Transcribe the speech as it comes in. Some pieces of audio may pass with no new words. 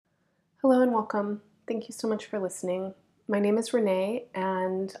Hello and welcome. Thank you so much for listening. My name is Renee,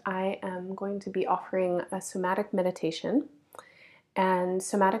 and I am going to be offering a somatic meditation. And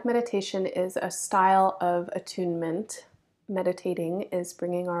somatic meditation is a style of attunement. Meditating is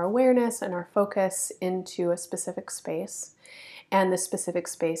bringing our awareness and our focus into a specific space, and the specific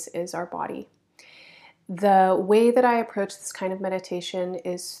space is our body. The way that I approach this kind of meditation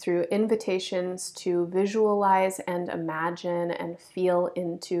is through invitations to visualize and imagine and feel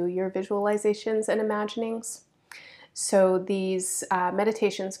into your visualizations and imaginings. So these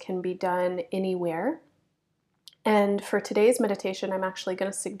meditations can be done anywhere. And for today's meditation, I'm actually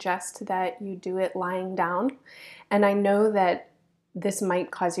going to suggest that you do it lying down. And I know that this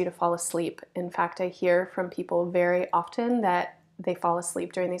might cause you to fall asleep. In fact, I hear from people very often that they fall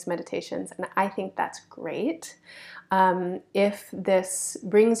asleep during these meditations, and I think that's great. If this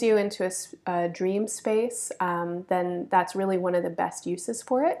brings you into a dream space, then that's really one of the best uses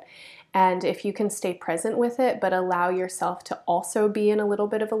for it. And if you can stay present with it, but allow yourself to also be in a little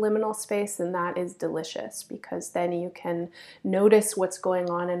bit of a liminal space, then that is delicious, because then you can notice what's going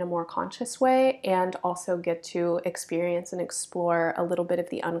on in a more conscious way and also get to experience and explore a little bit of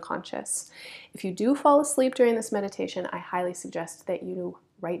the unconscious. If you do fall asleep during this meditation, I highly suggest that you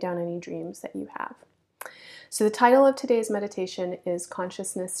write down any dreams that you have. So the title of today's meditation is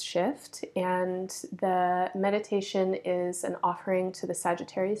Consciousness Shift, and the meditation is an offering to the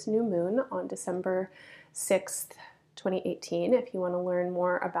Sagittarius new moon on December 6th, 2018. If you want to learn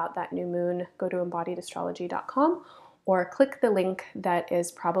more about that new moon, go to embodiedastrology.com or click the link that is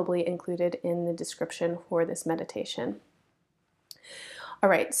probably included in the description for this meditation. All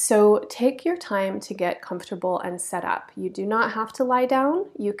right, so take your time to get comfortable and set up. You do not have to lie down.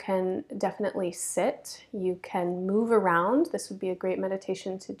 You can definitely sit. You can move around. This would be a great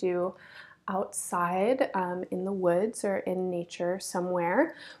meditation to do outside in the woods or in nature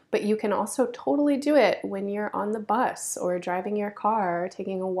somewhere. But you can also totally do it when you're on the bus or driving your car or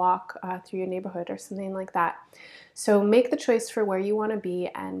taking a walk through your neighborhood or something like that. So make the choice for where you want to be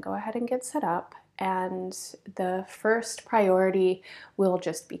and go ahead and get set up. And the first priority will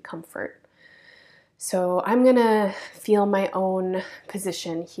just be comfort. So I'm going to feel my own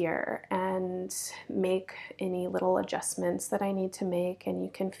position here and make any little adjustments that I need to make. And you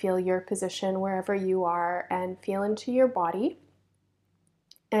can feel your position wherever you are and feel into your body.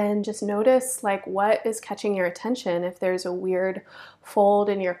 And just notice what is catching your attention. If there's a weird fold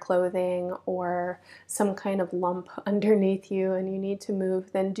in your clothing or some kind of lump underneath you and you need to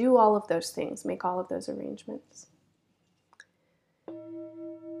move, then do all of those things. Make all of those arrangements.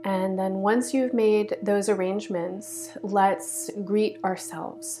 And then once you've made those arrangements, let's greet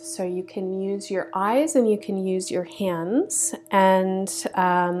ourselves. So you can use your eyes and you can use your hands and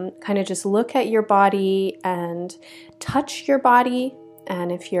kind of just look at your body and touch your body.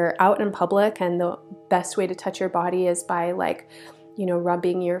 And if you're out in public, and the best way to touch your body is by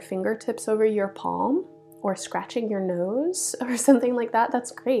rubbing your fingertips over your palm or scratching your nose or something like that,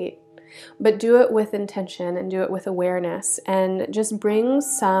 that's great. But do it with intention and do it with awareness, and just bring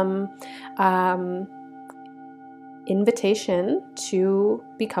some invitation to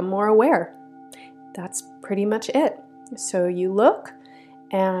become more aware. That's pretty much it. So you look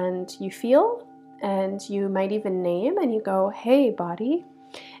and you feel, and you might even name, and you go, hey, body.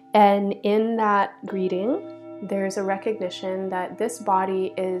 And in that greeting, there's a recognition that this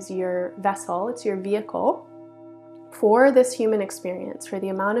body is your vessel, it's your vehicle for this human experience, for the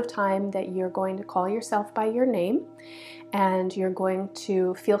amount of time that you're going to call yourself by your name, and you're going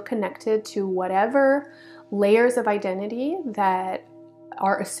to feel connected to whatever layers of identity that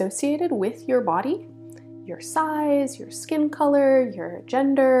are associated with your body. Your size, your skin color, your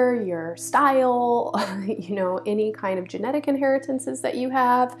gender, your style, any kind of genetic inheritances that you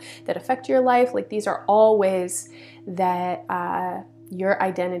have that affect your life. These are all ways that your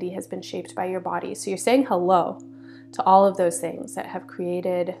identity has been shaped by your body. So you're saying hello to all of those things that have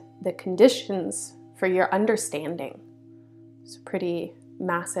created the conditions for your understanding. It's a pretty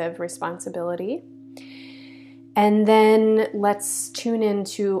massive responsibility. And then let's tune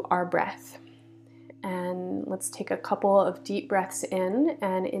into our breath. And let's take a couple of deep breaths in.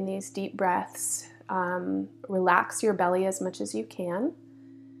 And in these deep breaths, relax your belly as much as you can.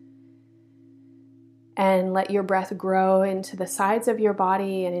 And let your breath grow into the sides of your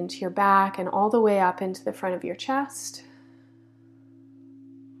body and into your back and all the way up into the front of your chest.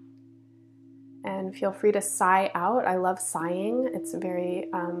 And feel free to sigh out. I love sighing. It's very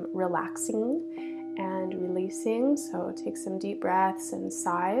relaxing and releasing. So take some deep breaths and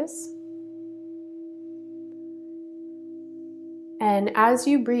sighs. And as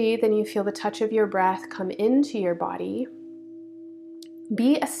you breathe and you feel the touch of your breath come into your body,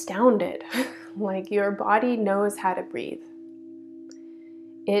 Be astounded, like your body knows how to breathe.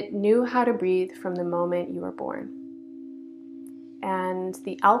 It knew how to breathe from the moment you were born. And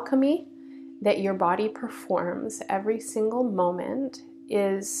the alchemy that your body performs every single moment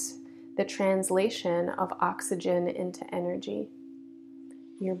is the translation of oxygen into energy.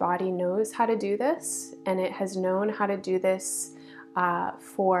 Your body knows how to do this, and it has known how to do this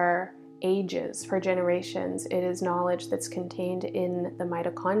for ages, for generations. It is knowledge that's contained in the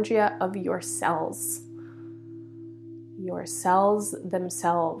mitochondria of your cells. Your cells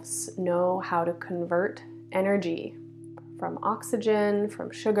themselves know how to convert energy from oxygen, from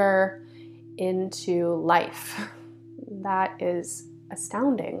sugar, into life. That is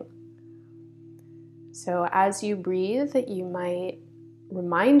astounding. So as you breathe, you might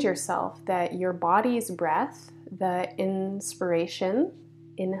remind yourself that your body's breath, the inhalation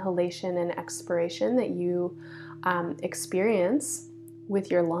and expiration that you experience with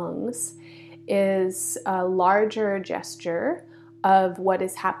your lungs, is a larger gesture of what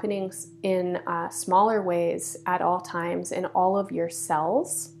is happening in smaller ways at all times in all of your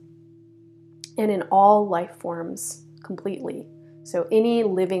cells and in all life forms completely. So any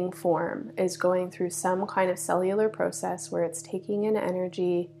living form is going through some kind of cellular process where it's taking in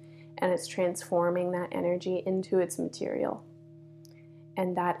energy and it's transforming that energy into its material.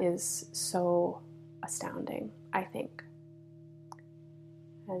 And that is so astounding, I think.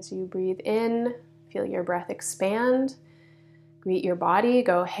 As you breathe in, feel your breath expand. Greet your body,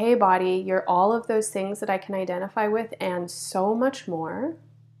 go, hey body, you're all of those things that I can identify with and so much more.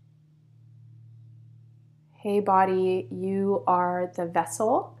 Hey body, you are the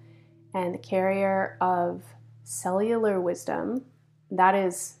vessel and the carrier of cellular wisdom that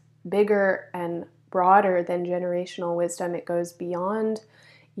is bigger and broader than generational wisdom. It goes beyond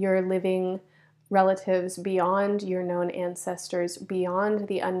your living relatives, beyond your known ancestors, beyond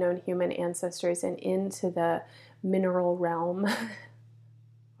the unknown human ancestors, and into the mineral realm,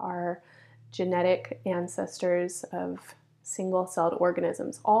 our genetic ancestors of single-celled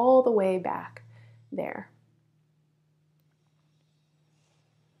organisms, all the way back there.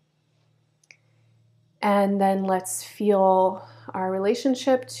 And then let's feel our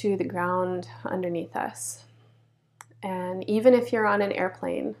relationship to the ground underneath us. And even if you're on an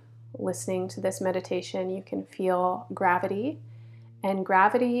airplane listening to this meditation, you can feel gravity. And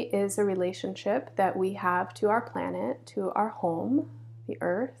gravity is a relationship that we have to our planet, to our home, the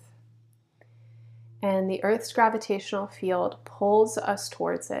Earth. And the Earth's gravitational field pulls us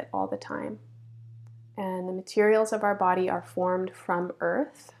towards it all the time. And the materials of our body are formed from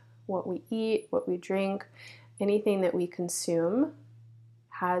Earth. What we eat, what we drink, anything that we consume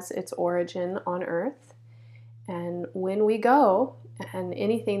has its origin on Earth. And when we go, and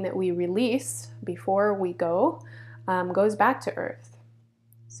anything that we release before we go, goes back to Earth.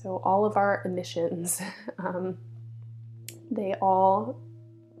 So all of our emissions, they all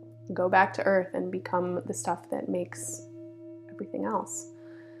go back to Earth and become the stuff that makes everything else.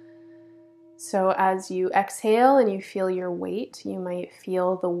 So as you exhale and you feel your weight, you might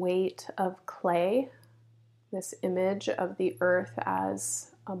feel the weight of clay, this image of the Earth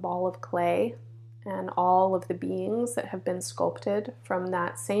as a ball of clay, and all of the beings that have been sculpted from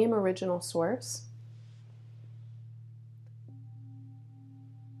that same original source.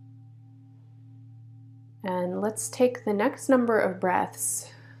 And let's take the next number of breaths,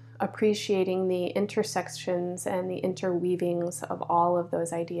 appreciating the intersections and the interweavings of all of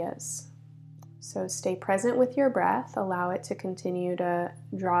those ideas. So stay present with your breath, allow it to continue to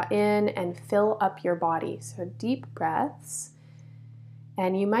draw in and fill up your body. So deep breaths.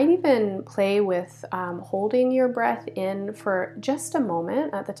 And you might even play with holding your breath in for just a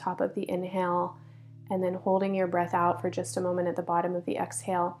moment at the top of the inhale, and then holding your breath out for just a moment at the bottom of the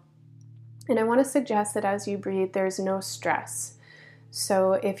exhale. And I want to suggest that as you breathe, there's no stress.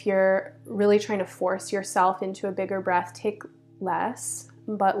 So if you're really trying to force yourself into a bigger breath, take less,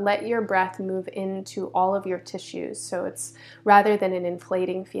 but let your breath move into all of your tissues. So it's rather than an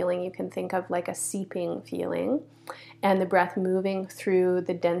inflating feeling, you can think of like a seeping feeling, and the breath moving through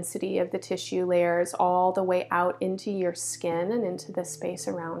the density of the tissue layers all the way out into your skin and into the space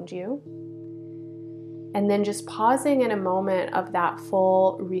around you. And then just pausing in a moment of that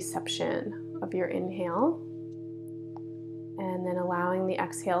full reception of your inhale, and then allowing the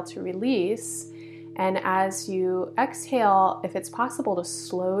exhale to release. And as you exhale, if it's possible to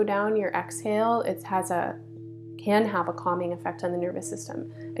slow down your exhale, it can have a calming effect on the nervous system.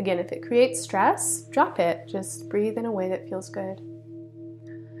 Again, if it creates stress, drop it. Just breathe in a way that feels good.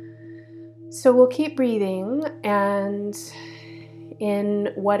 So we'll keep breathing, and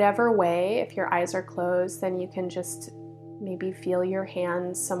in whatever way, if your eyes are closed, then you can just Maybe feel your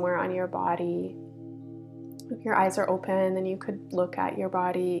hands somewhere on your body. If your eyes are open, then you could look at your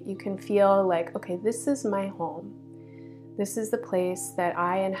body. You can feel like, okay, this is my home. This is the place that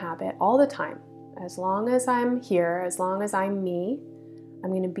I inhabit all the time. As long as I'm here, as long as I'm me,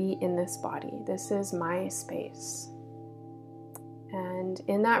 I'm going to be in this body. This is my space. And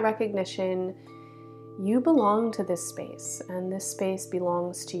in that recognition, you belong to this space, and this space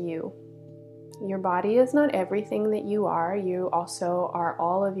belongs to you. Your body is not everything that you are. You also are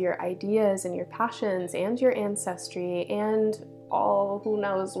all of your ideas and your passions and your ancestry and all who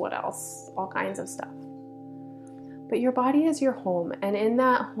knows what else, all kinds of stuff. But your body is your home, and in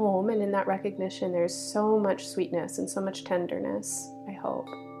that home and in that recognition, there's so much sweetness and so much tenderness, I hope.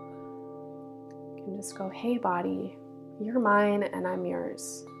 You can just go, hey body, you're mine and I'm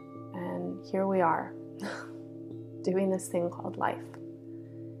yours. And here we are, doing this thing called life.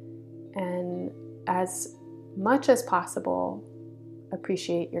 And as much as possible,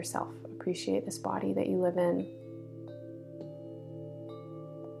 appreciate yourself, appreciate this body that you live in.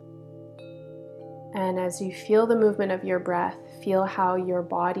 And as you feel the movement of your breath, feel how your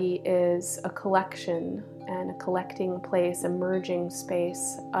body is a collection and a collecting place, a merging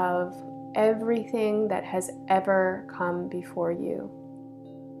space of everything that has ever come before you.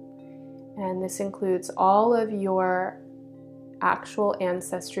 And this includes all of your actual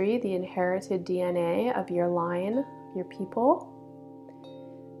ancestry, the inherited DNA of your line, your people.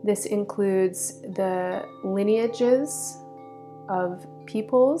 This includes the lineages of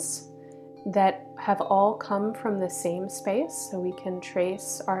peoples that have all come from the same space, so we can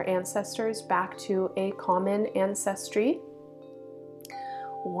trace our ancestors back to a common ancestry.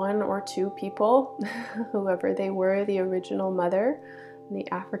 One or two people, whoever they were, the original mother, the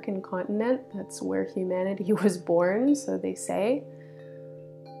African continent, that's where humanity was born, so they say.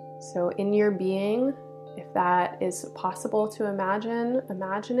 So in your being, if that is possible to imagine,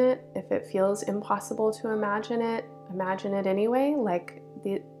 imagine it. If it feels impossible to imagine it anyway. Like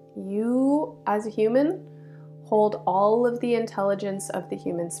you as a human hold all of the intelligence of the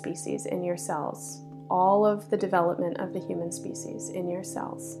human species in your cells, all of the development of the human species in your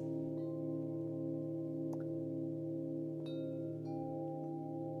cells.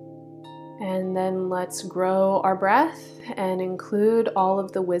 And then let's grow our breath and include all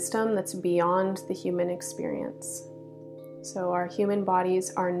of the wisdom that's beyond the human experience. So our human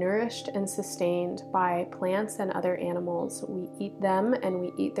bodies are nourished and sustained by plants and other animals. We eat them and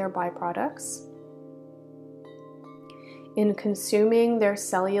we eat their byproducts. In consuming their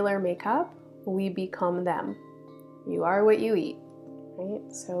cellular makeup, we become them. You are what you eat, right?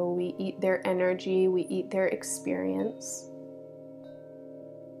 So we eat their energy, we eat their experience.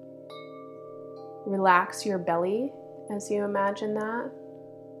 Relax your belly as you imagine that.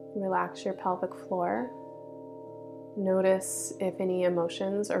 Relax your pelvic floor. Notice if any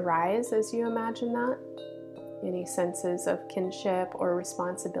emotions arise as you imagine that. Any senses of kinship or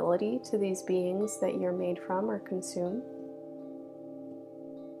responsibility to these beings that you're made from or consume.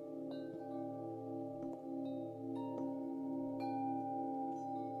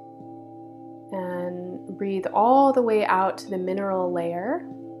 And breathe all the way out to the mineral layer.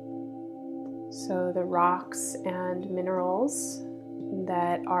 So the rocks and minerals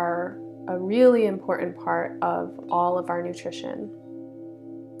that are a really important part of all of our nutrition,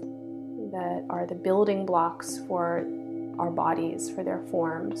 that are the building blocks for our bodies, for their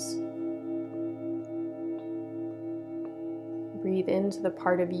forms. Breathe into the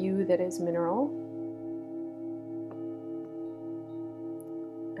part of you that is mineral.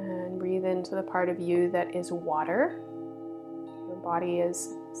 And breathe into the part of you that is water. Your body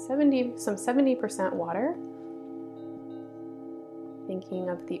is 70% water. Thinking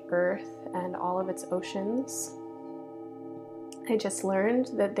of the earth and all of its oceans. I just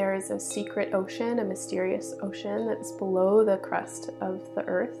learned that there is a secret ocean, a mysterious ocean that's below the crust of the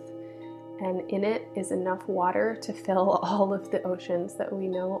earth, and in it is enough water to fill all of the oceans that we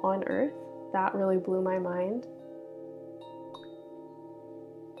know on earth. That really blew my mind.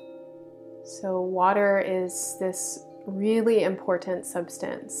 So water is this really important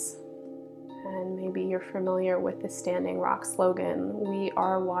substance. And maybe you're familiar with the Standing Rock slogan, "We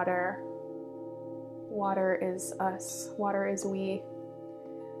are water." Water is us. Water is we.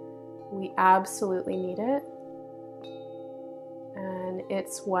 We absolutely need it. And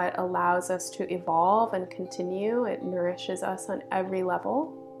it's what allows us to evolve and continue. It nourishes us on every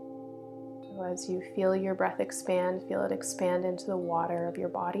level. So as you feel your breath expand, feel it expand into the water of your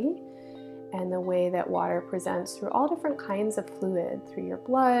body. And the way that water presents through all different kinds of fluid, through your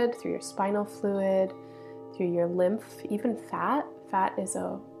blood, through your spinal fluid, through your lymph, even fat. Fat is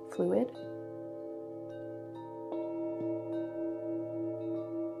a fluid.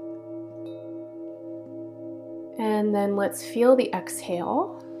 And then let's feel the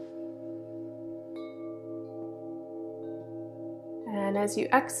exhale. And as you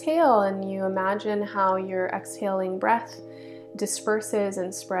exhale and you imagine how your exhaling breath disperses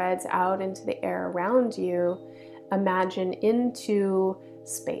and spreads out into the air around you, imagine into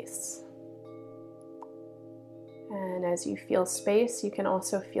space. And as you feel space, you can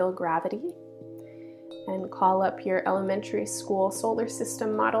also feel gravity, and call up your elementary school solar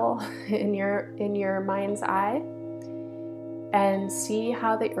system model in your mind's eye, and see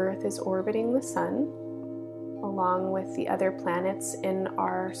how the Earth is orbiting the sun along with the other planets in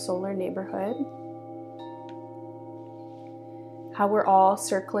our solar neighborhood. How we're all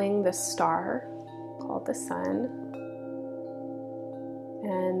circling this star called the sun.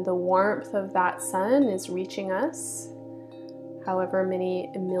 And the warmth of that sun is reaching us, however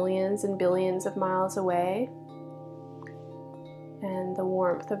many millions and billions of miles away. And the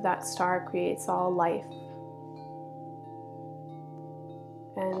warmth of that star creates all life.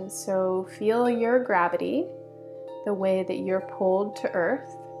 And so feel your gravity, the way that you're pulled to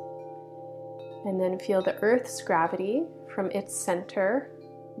Earth. And then feel the Earth's gravity from its center,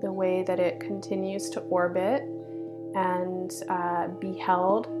 the way that it continues to orbit and be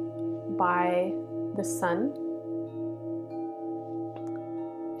held by the sun.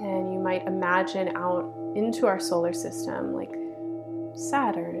 And you might imagine out into our solar system, like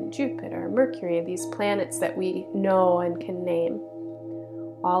Saturn, Jupiter, Mercury, these planets that we know and can name,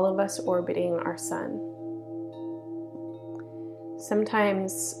 all of us orbiting our sun.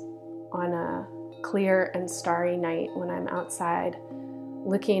 Sometimes on a clear and starry night when I'm outside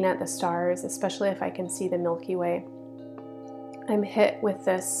looking at the stars, especially if I can see the Milky Way, I'm hit with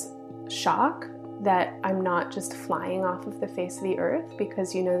this shock that I'm not just flying off of the face of the Earth,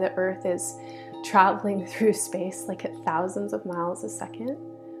 because you know the Earth is traveling through space like at thousands of miles a second.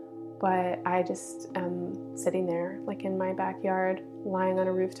 But I just am sitting there like in my backyard, lying on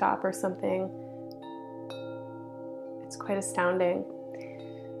a rooftop or something. It's quite astounding.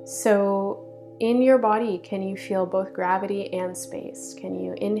 So in your body, can you feel both gravity and space? Can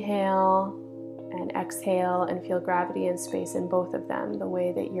you inhale and exhale and feel gravity and space in both of them, the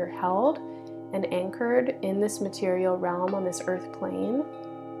way that you're held and anchored in this material realm on this earth plane?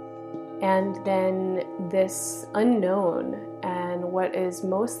 And then this unknown and what is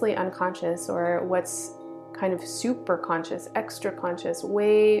mostly unconscious, or what's kind of super conscious, extra conscious,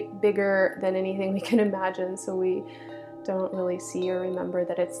 way bigger than anything we can imagine, so we don't really see or remember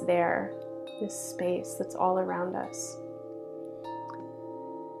that it's there, this space that's all around us.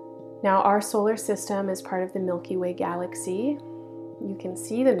 Now, our solar system is part of the Milky Way galaxy. You can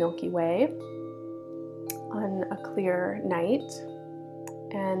see the Milky Way on a clear night,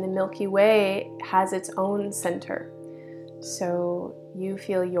 and the Milky Way has its own center. So you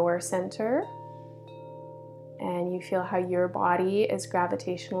feel your center, and you feel how your body is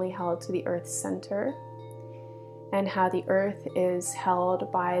gravitationally held to the Earth's center, and how the Earth is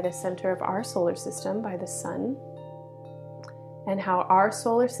held by the center of our solar system, by the sun, and how our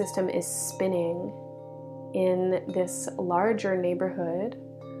solar system is spinning in this larger neighborhood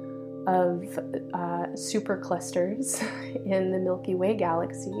of superclusters in the Milky Way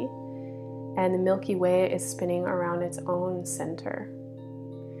galaxy, and the Milky Way is spinning around its own center.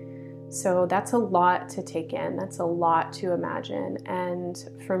 So that's a lot to take in, that's a lot to imagine, and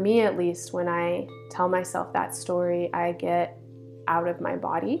for me at least, when I tell myself that story, I get out of my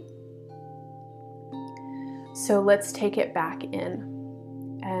body. So let's take it back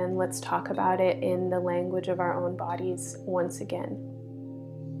in, and let's talk about it in the language of our own bodies once again.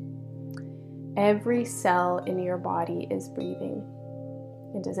 Every cell in your body is breathing.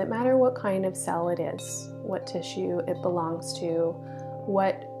 It doesn't matter what kind of cell it is, what tissue it belongs to,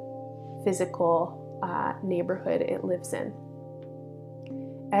 what physical neighborhood it lives in.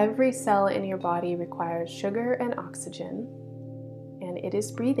 Every cell in your body requires sugar and oxygen, and it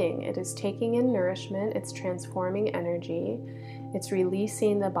is breathing. It is taking in nourishment, it's transforming energy, it's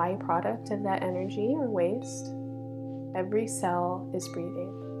releasing the byproduct of that energy or waste. Every cell is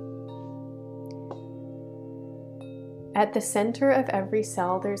breathing. At the center of every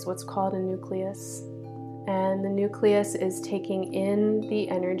cell, there's what's called a nucleus. And the nucleus is taking in the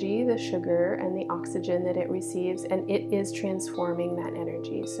energy, the sugar, and the oxygen that it receives, and it is transforming that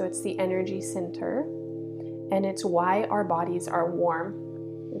energy. So it's the energy center, and it's why our bodies are warm.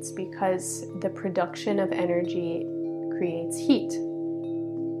 It's because the production of energy creates heat.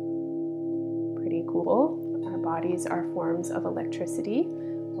 Pretty cool. Our bodies are forms of electricity,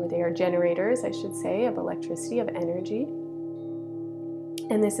 or they are generators, I should say, of electricity, of energy.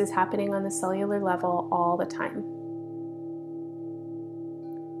 And this is happening on the cellular level all the time.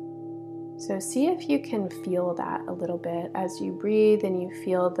 So see if you can feel that a little bit as you breathe and you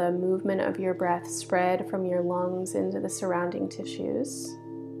feel the movement of your breath spread from your lungs into the surrounding tissues.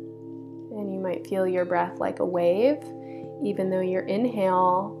 And you might feel your breath like a wave. Even though your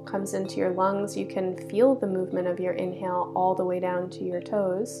inhale comes into your lungs, you can feel the movement of your inhale all the way down to your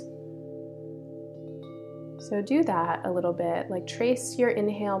toes. So do that a little bit, like trace your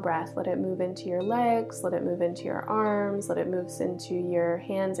inhale breath. Let it move into your legs, let it move into your arms, let it move into your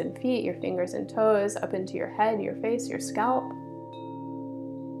hands and feet, your fingers and toes, up into your head, your face, your scalp.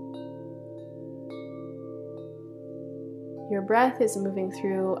 Your breath is moving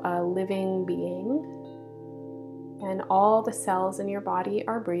through a living being, and all the cells in your body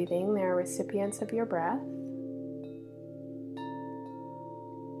are breathing. They are recipients of your breath.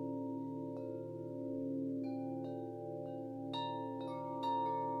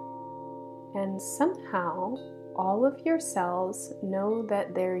 And somehow, all of your cells know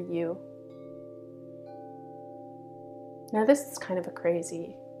that they're you. Now, this is kind of a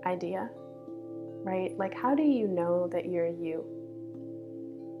crazy idea, right? Like, how do you know that you're you?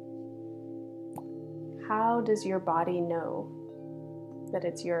 How does your body know that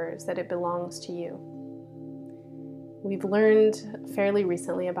it's yours, that it belongs to you? We've learned fairly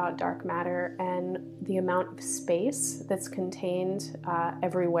recently about dark matter and the amount of space that's contained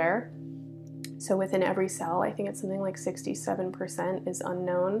everywhere. So within every cell, I think it's something like 67% is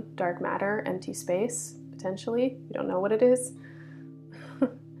unknown dark matter, empty space, potentially. We don't know what it is.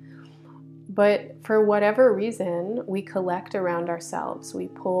 But for whatever reason, we collect around ourselves. We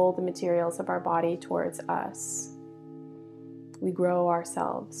pull the materials of our body towards us. We grow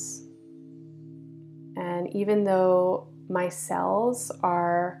ourselves. And even though my cells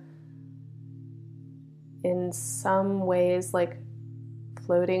are in some ways like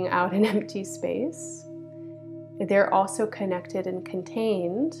floating out in empty space, they're also connected and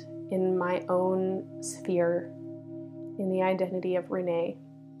contained in my own sphere, in the identity of Renee.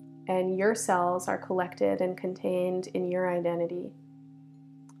 And your cells are collected and contained in your identity.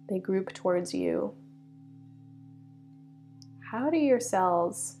 They group towards you. How do your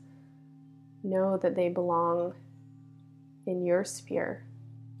cells know that they belong in your sphere?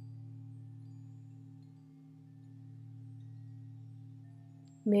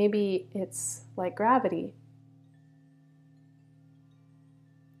 Maybe it's like gravity.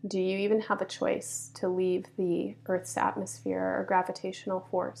 Do you even have a choice to leave the Earth's atmosphere or gravitational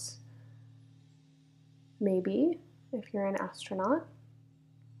force? Maybe, if you're an astronaut.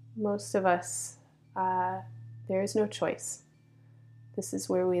 Most of us, there is no choice. This is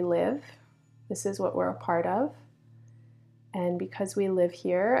where we live. This is what we're a part of. And because we live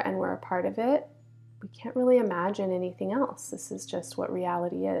here and we're a part of it, we can't really imagine anything else. This is just what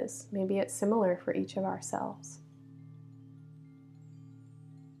reality is. Maybe it's similar for each of ourselves.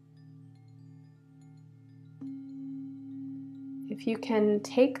 If you can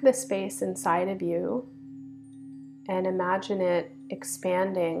take the space inside of you and imagine it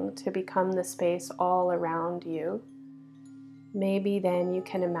expanding to become the space all around you, maybe then you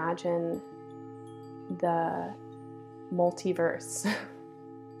can imagine the multiverse.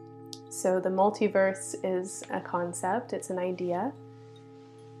 So the multiverse is a concept, it's an idea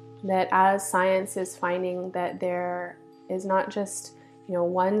that as science is finding that there is not just,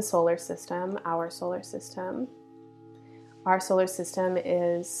 one solar system, our solar system. Our solar system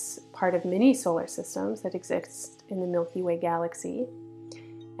is part of many solar systems that exist in the Milky Way galaxy.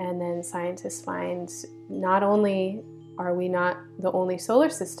 And then scientists find not only are we not the only solar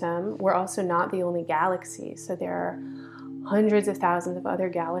system, we're also not the only galaxy. So there are hundreds of thousands of other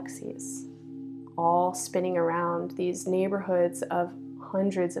galaxies all spinning around these neighborhoods of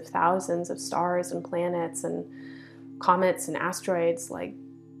hundreds of thousands of stars and planets and comets and asteroids. Like,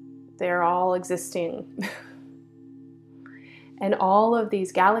 they're all existing. And all of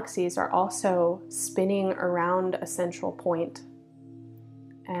these galaxies are also spinning around a central point.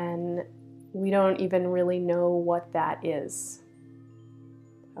 And we don't even really know what that is.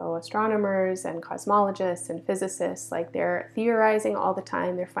 So astronomers and cosmologists and physicists, they're theorizing all the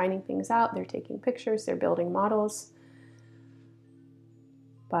time. They're finding things out. They're taking pictures. They're building models.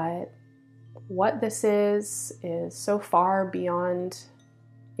 But what this is so far beyond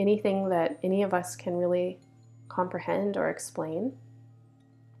anything that any of us can really comprehend or explain.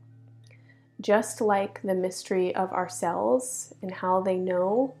 Just like the mystery of our cells and how they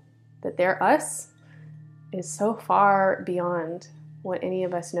know that they're us is so far beyond what any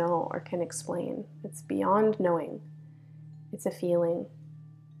of us know or can explain. It's beyond knowing. It's a feeling.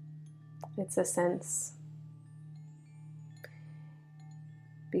 It's a sense.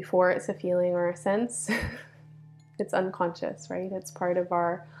 Before it's a feeling or a sense, it's unconscious, right? It's part of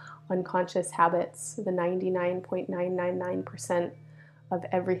our unconscious habits, the 99.999% of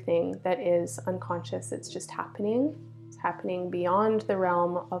everything that is unconscious. It's just happening. It's happening beyond the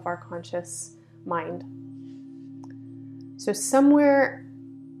realm of our conscious mind. So somewhere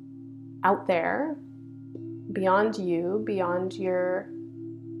out there, beyond you, beyond your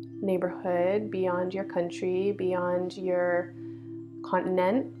neighborhood, beyond your country, beyond your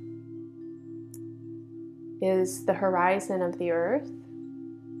continent, is the horizon of the earth.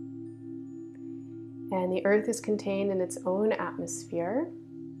 And the earth is contained in its own atmosphere.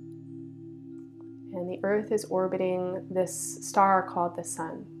 And the earth is orbiting this star called the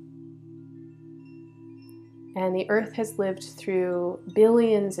sun. And the earth has lived through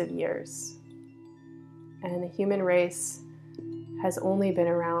billions of years. And the human race has only been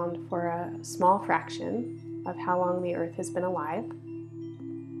around for a small fraction of how long the earth has been alive.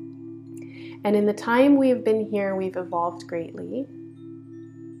 And in the time we have been here, we've evolved greatly.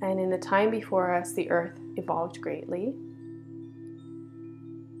 And in the time before us, the earth evolved greatly.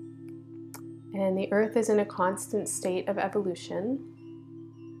 And the earth is in a constant state of evolution.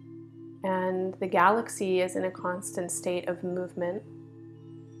 And the galaxy is in a constant state of movement.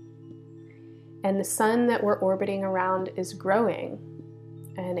 And the sun that we're orbiting around is growing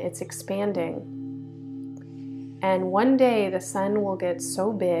and it's expanding. And one day the sun will get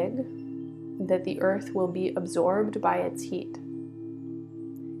so big that the earth will be absorbed by its heat.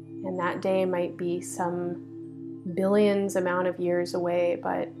 And that day might be some billions amount of years away,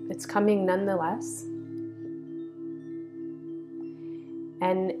 but it's coming nonetheless.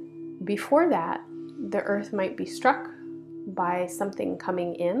 And before that, the earth might be struck by something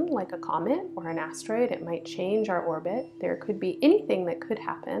coming in, like a comet or an asteroid. It might change our orbit. There could be anything that could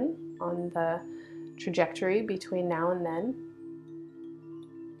happen on the trajectory between now and then.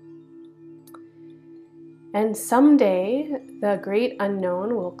 And someday, the great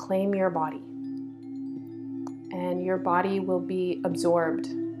unknown will claim your body. And your body will be absorbed.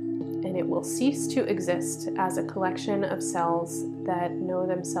 And it will cease to exist as a collection of cells that know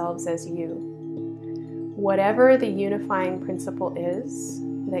themselves as you. Whatever the unifying principle is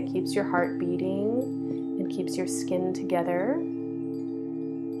that keeps your heart beating and keeps your skin together,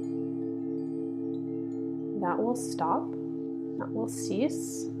 that will stop, that will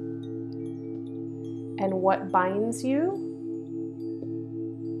cease. And what binds you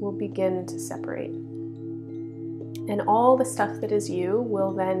will begin to separate. And all the stuff that is you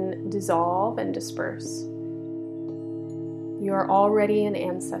will then dissolve and disperse. You are already an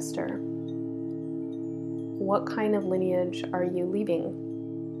ancestor. What kind of lineage are you leaving?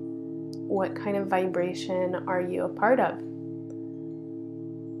 What kind of vibration are you a part of?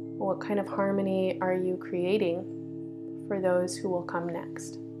 What kind of harmony are you creating for those who will come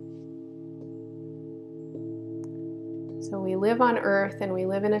next? So we live on Earth and we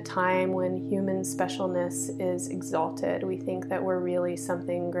live in a time when human specialness is exalted. We think that we're really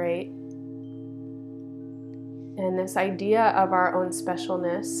something great. And this idea of our own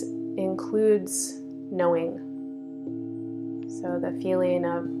specialness includes knowing. So the feeling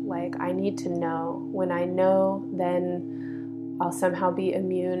of like, I need to know. When I know, then I'll somehow be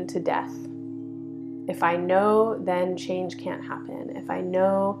immune to death. If I know, then change can't happen. If I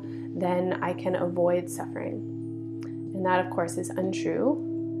know, then I can avoid suffering. And that, of course, is untrue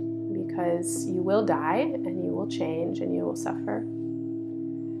because you will die and you will change and you will suffer.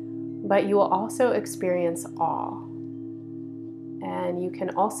 But you will also experience awe. And you can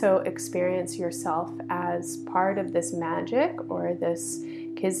also experience yourself as part of this magic or this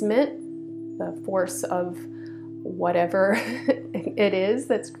kismet, the force of whatever it is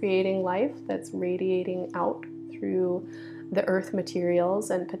that's creating life, that's radiating out through the earth materials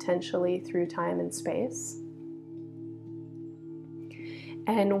and potentially through time and space.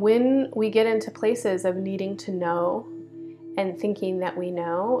 And when we get into places of needing to know and thinking that we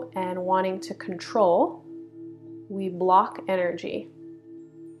know and wanting to control, we block energy.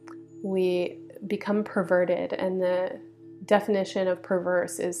 We become perverted, and the definition of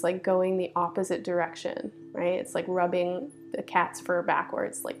perverse is like going the opposite direction, right? It's like rubbing the cat's fur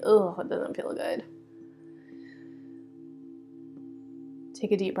backwards, like, ugh, it doesn't feel good.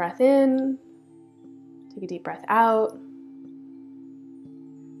 Take a deep breath in, take a deep breath out.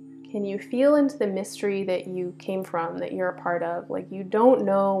 Can you feel into the mystery that you came from, that you're a part of? Like, you don't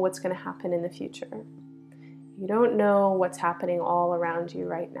know what's going to happen in the future. You don't know what's happening all around you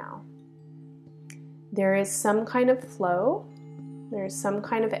right now. There is some kind of flow. There's some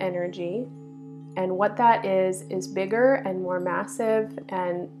kind of energy. And what that is bigger and more massive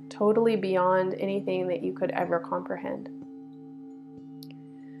and totally beyond anything that you could ever comprehend.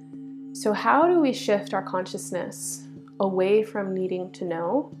 So how do we shift our consciousness away from needing to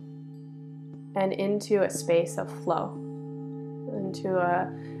know and into a space of flow, into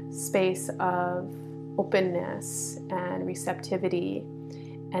a space of openness and receptivity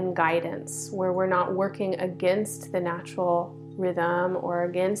and guidance, where we're not working against the natural rhythm or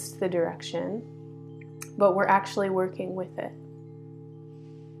against the direction, but we're actually working with it.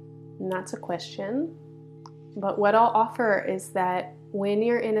 And that's a question. But what I'll offer is that when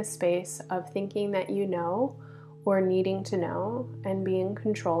you're in a space of thinking that you know or needing to know and being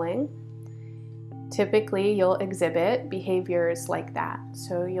controlling, typically you'll exhibit behaviors like that.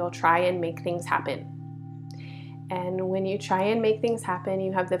 So you'll try and make things happen. And when you try and make things happen,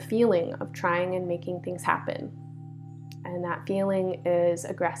 you have the feeling of trying and making things happen. And that feeling is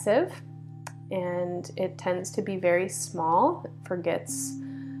aggressive, and it tends to be very small. It forgets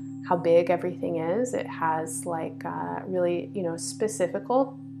how big everything is. It has like really,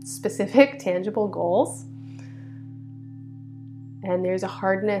 specific tangible goals. And there's a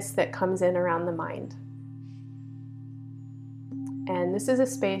hardness that comes in around the mind. And this is a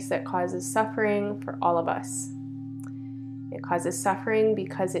space that causes suffering for all of us. It causes suffering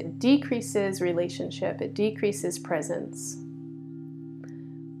because it decreases relationship, it decreases presence.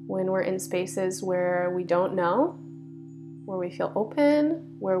 When we're in spaces where we don't know, where we feel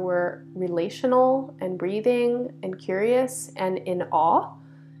open, where we're relational and breathing and curious and in awe,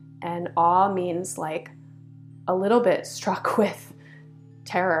 and awe means like a little bit struck with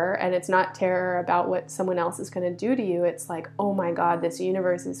terror, and it's not terror about what someone else is going to do to you. It's like, oh my God, this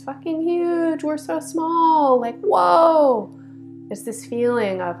universe is fucking huge. We're so small. Like, whoa. It's this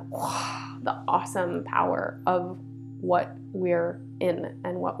feeling of the awesome power of what we're in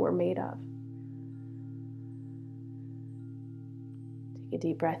and what we're made of. Take a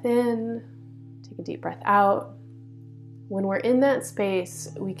deep breath in, take a deep breath out. When we're in that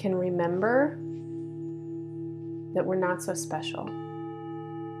space, we can remember that we're not so special.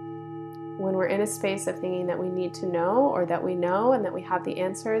 When we're in a space of thinking that we need to know, or that we know and that we have the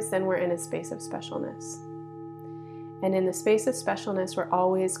answers, then we're in a space of specialness. And in the space of specialness, we're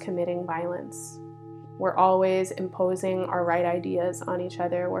always committing violence. We're always imposing our right ideas on each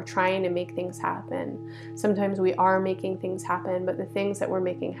other. We're trying to make things happen. Sometimes we are making things happen, but the things that we're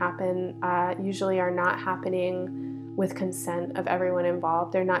making happen usually are not happening with consent of everyone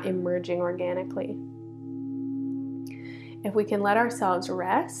involved. They're not emerging organically. If we can let ourselves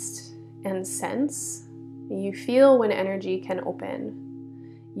rest and sense, you feel when energy can open.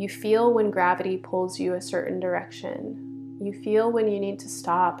 You feel when gravity pulls you a certain direction. You feel when you need to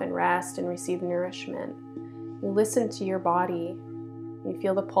stop and rest and receive nourishment. You listen to your body. You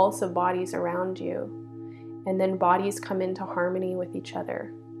feel the pulse of bodies around you. And then bodies come into harmony with each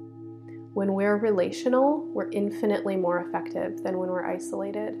other. When we're relational, we're infinitely more effective than when we're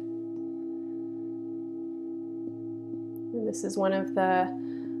isolated. And this is one of the,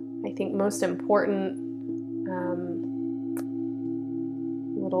 I think, most important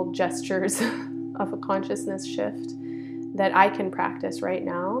little gestures of a consciousness shift that I can practice right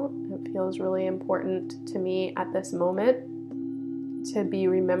now. It feels really important to me at this moment to be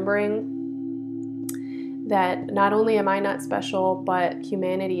remembering that not only am I not special, but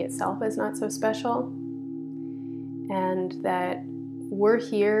humanity itself is not so special, and that we're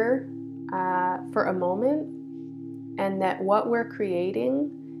here for a moment, and that what we're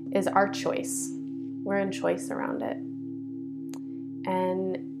creating is our choice. We're in choice around it.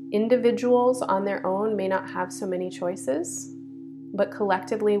 And individuals on their own may not have so many choices, but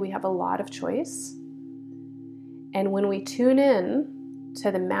collectively we have a lot of choice. And when we tune in to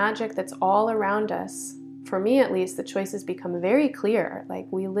the magic that's all around us, for me at least, the choices become very clear. Like,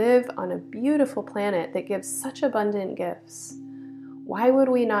 we live on a beautiful planet that gives such abundant gifts. Why would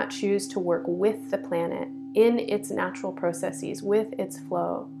we not choose to work with the planet in its natural processes, with its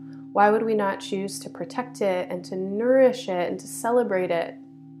flow? Why would we not choose to protect it and to nourish it and to celebrate it?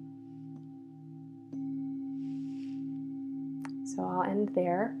 So I'll end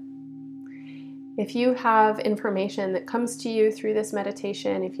there. If you have information that comes to you through this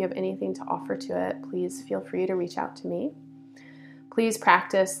meditation, if you have anything to offer to it, please feel free to reach out to me. Please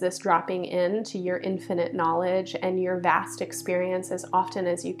practice this dropping into your infinite knowledge and your vast experience as often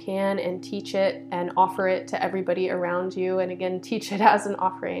as you can, and teach it and offer it to everybody around you. And again, teach it as an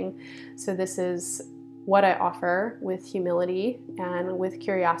offering. So this is what I offer, with humility and with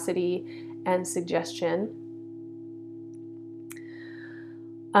curiosity and suggestion.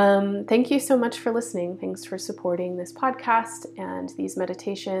 Thank you so much for listening. Thanks for supporting this podcast and these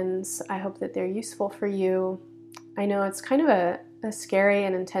meditations. I hope that they're useful for you. I know it's kind of a scary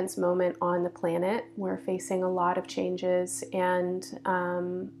and intense moment on the planet. We're facing a lot of changes, and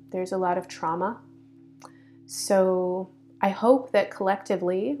there's a lot of trauma. So I hope that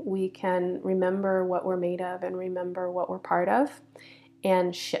collectively we can remember what we're made of and remember what we're part of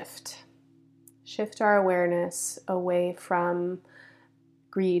and shift. Shift our awareness away from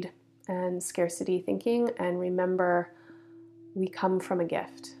greed and scarcity thinking and remember we come from a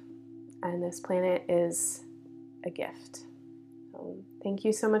gift and this planet is a gift. So thank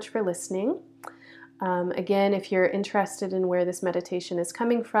you so much for listening. Again, if you're interested in where this meditation is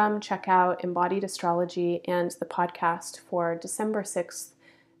coming from, check out Embodied Astrology and the podcast for December 6th,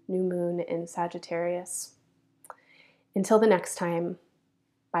 new moon in Sagittarius. Until the next time,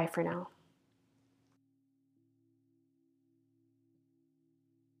 bye for now.